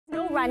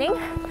running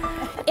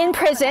in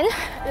prison.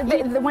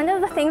 One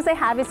of the things they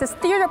have is this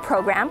theater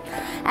program,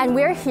 and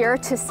we're here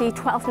to see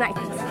 12th Night.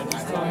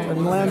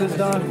 When land is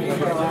done.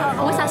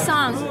 What's that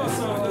song?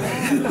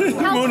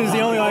 Moon is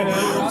the only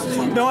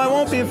one. No, I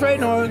won't be afraid.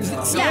 No,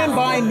 stand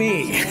by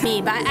me.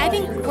 Me, but I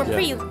think we're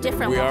pretty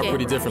different We looking. are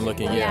pretty different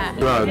looking, yeah.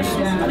 Drugs.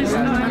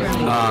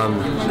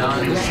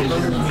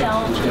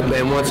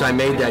 And once I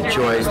made that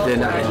choice,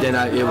 then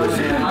it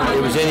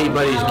was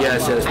anybody's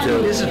guess as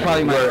to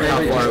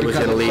how far it was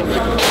going to lead me.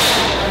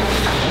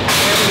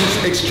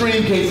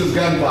 Extreme cases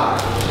gunfire.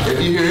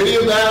 If you hear any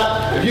of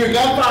that, if you hear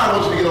gunfire, I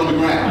want you to get on the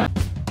ground.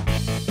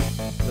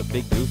 A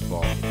big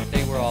goofball.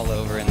 They were all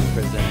over in the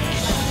prison.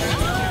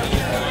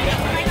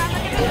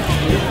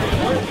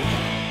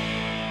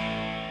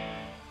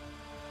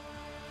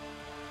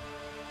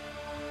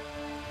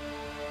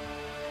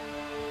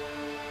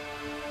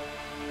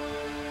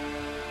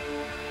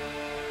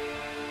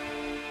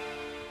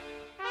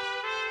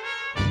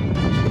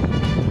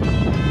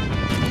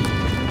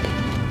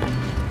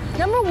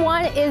 Number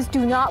one is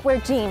do not wear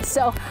jeans.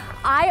 So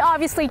I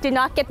obviously did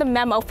not get the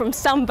memo from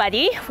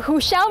somebody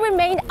who shall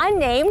remain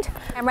unnamed.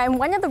 And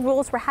one of the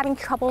rules we're having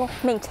trouble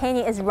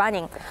maintaining is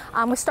running.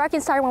 With Stark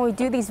and Star, when we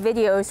do these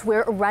videos,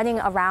 we're running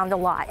around a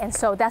lot. And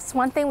so that's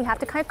one thing we have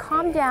to kind of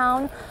calm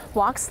down,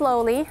 walk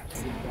slowly.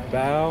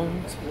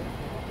 Bound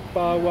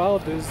by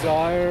wild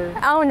desire.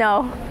 Oh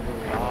no.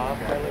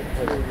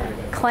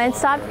 Clint,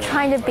 stop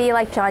trying to be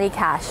like Johnny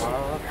Cash.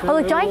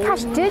 Although Johnny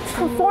Cash did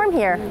perform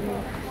here.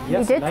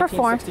 Yes, he did in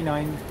perform.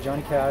 1969,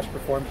 Johnny Cash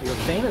performed here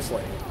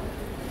famously.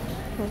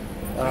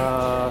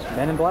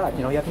 Men in Black.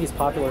 You know, I think he's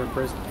popular in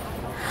prison.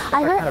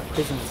 I heard kind of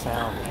prison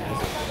sound.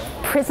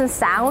 prison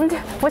sound.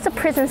 What's a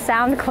prison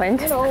sound,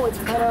 Clint? You know, it's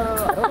kind of,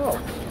 I don't know,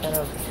 kind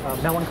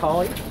of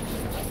melancholy.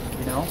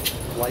 You know,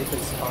 life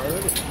is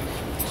hard.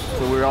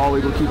 So we're all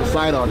able to keep a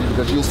sight on you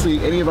because you'll see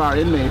any of our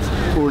inmates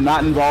who are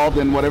not involved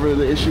in whatever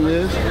the issue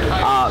is,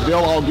 they'll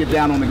all get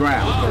down on the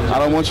ground. I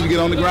don't want you to get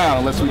on the ground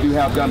unless we do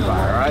have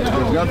gunfire, all right? If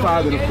there's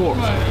gunfire, then of course.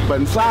 But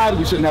inside,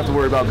 we shouldn't have to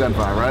worry about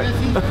gunfire, right?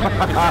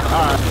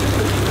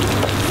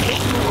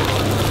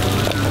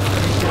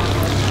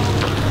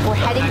 We're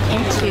heading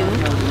into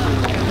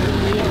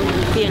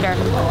the theater.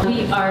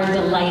 We are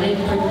delighted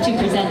to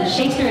present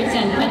Shakespeare at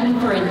San Quentin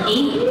for an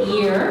 8th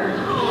year.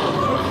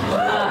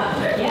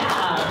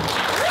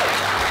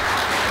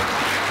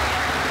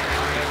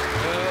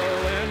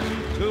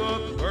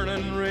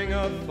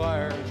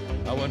 Fire.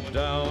 I went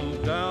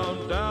down,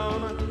 down,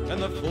 down,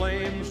 and the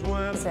flames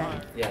went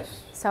high. Yes.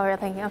 So we're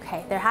thinking,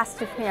 okay, there has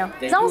to, you know.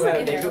 They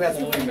do have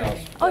some females.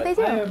 Oh, they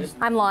do?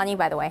 I'm Lonnie,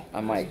 by the way.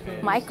 I'm Mike.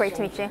 Mike, great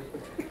to meet you.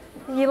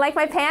 You like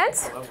my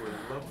pants?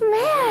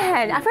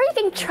 Man, I've already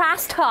getting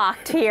trash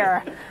talked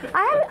here.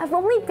 I've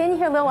only been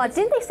here a little while.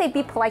 Didn't they say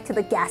be polite to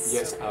the guests?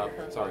 Yes,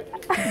 sorry.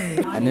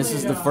 And this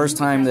is the first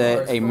time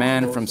that a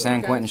man from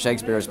San Quentin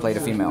Shakespeare has played a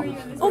female.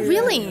 Oh,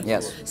 really?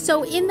 Yes.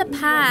 So in the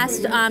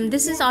past,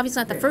 this is obviously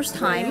not the first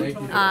time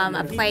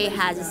a play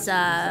has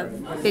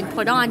been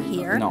put on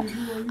here. No.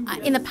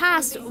 In the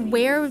past,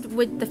 where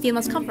would the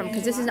females come from?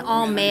 Because this is an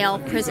all-male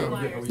prison.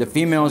 The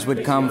females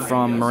would come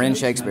from Marin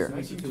Shakespeare.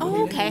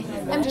 Oh, okay.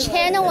 I'm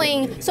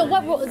channeling. So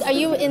what role are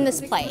you in this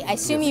play? I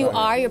assume you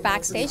are. You're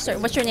backstage. So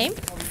what's your name?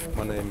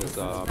 My name is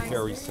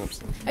Perry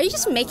Simpson. Are you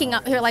just making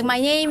up here? Like, my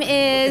name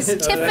is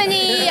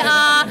Tiffany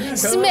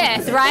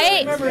Smith,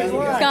 right?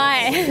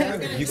 Got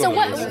it. So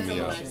what?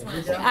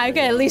 I'm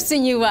gonna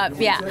loosen you up.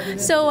 Yeah.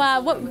 So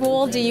what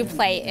role do you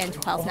play in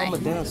 12th Night? I'm a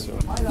dancer.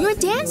 You're a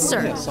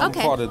dancer. Yes, I'm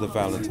Okay. part of the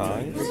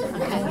Valentines.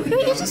 Okay.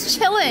 You're just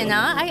chilling,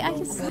 huh? I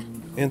just.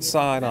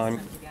 Inside,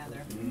 I'm.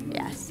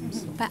 Yes.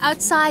 But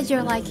outside,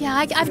 you're like,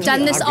 yeah, I've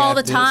done this all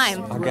the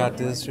time. I got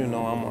this, you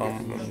know.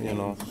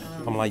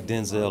 I'm like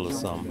Denzel or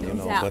something, you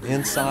know. Yeah. But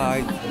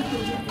inside, you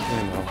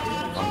know,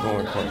 I'm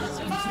going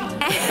crazy.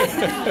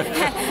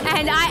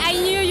 And I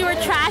knew you were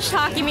trash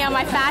talking me on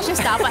my fashion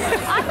style, but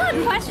I've got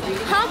a question.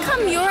 How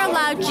come you're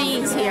allowed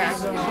jeans here?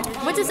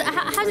 How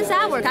does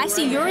that work? I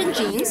see you're in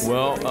jeans.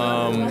 Well,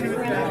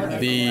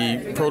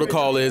 the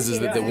protocol is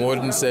that the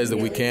warden says that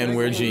we can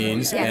wear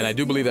jeans, Yes. and I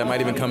do believe that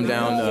might even come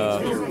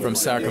down from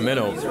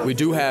Sacramento. We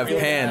do have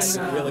pants,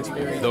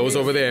 those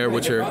over there,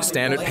 which are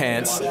standard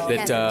pants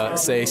that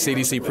say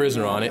CDC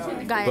prisoner on it,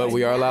 Got it. but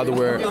we are allowed to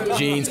wear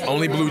jeans,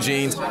 only blue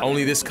jeans,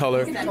 only this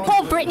color.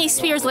 Whole Britney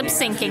Spears lip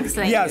syncing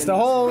thing. Yes, the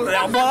whole.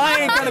 Well, I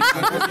ain't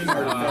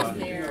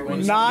gonna.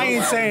 No, I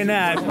ain't saying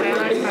that.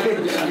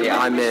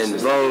 I'm in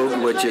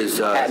Vogue, which is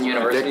a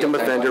victim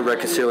offender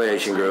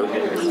reconciliation group,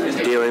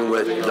 dealing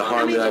with the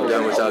harm that I've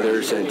done with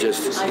others and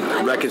just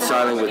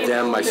reconciling with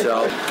them,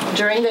 myself.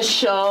 During the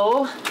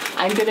show,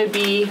 I'm going to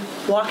be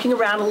walking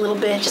around a little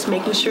bit, just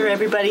making sure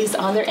everybody's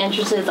on their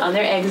entrances, on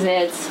their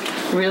exits.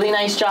 Really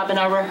nice job in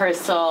our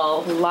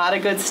rehearsal. A lot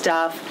of good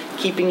stuff.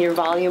 Keeping your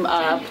volume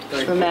up.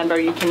 Just remember,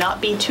 you cannot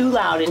be too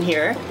loud in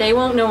here. They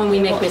won't know when we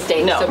make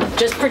mistakes, No. so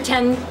just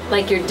pretend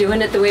like you're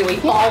doing it the way we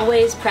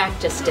always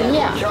practiced it.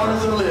 Yeah.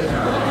 Jonathan Lynn. I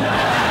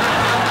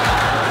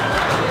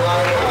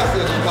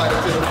said you fight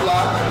to the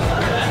fly,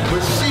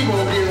 but she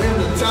won't give him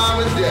the time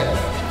of death.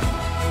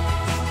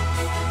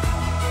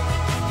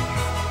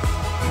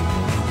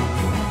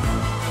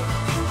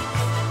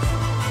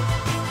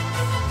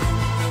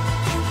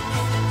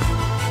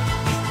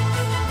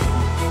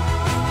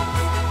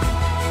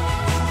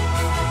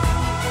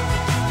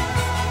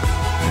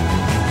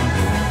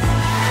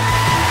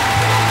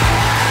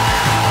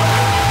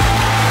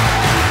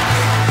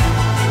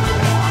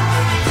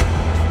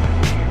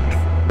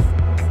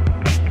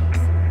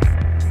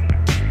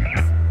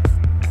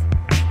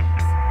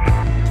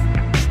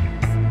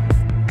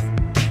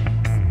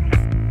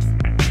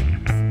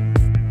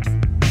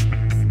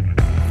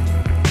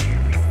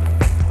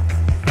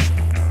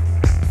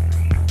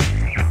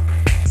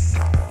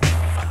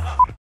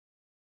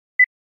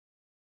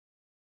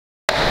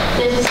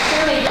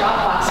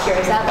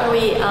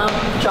 we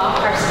drop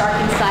our Stark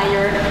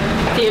Insider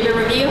theater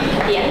review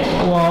at the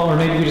end? Well, or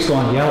maybe we just go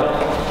on Yelp.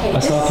 Okay, I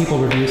saw people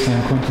review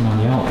San Quentin on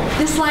Yelp.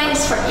 This line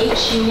is for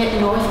H Unit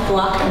North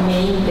Block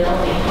main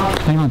building.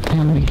 Hang on,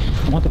 let me.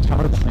 I want the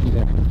tower behind you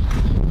there.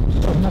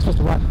 Oh, I'm not supposed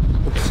to run.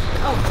 Oops.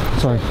 Oh,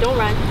 sorry. Don't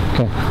run.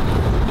 Okay,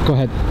 go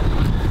ahead.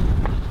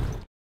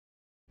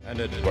 And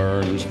it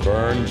burns,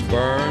 burns,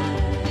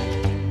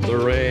 burns, the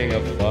ring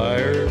of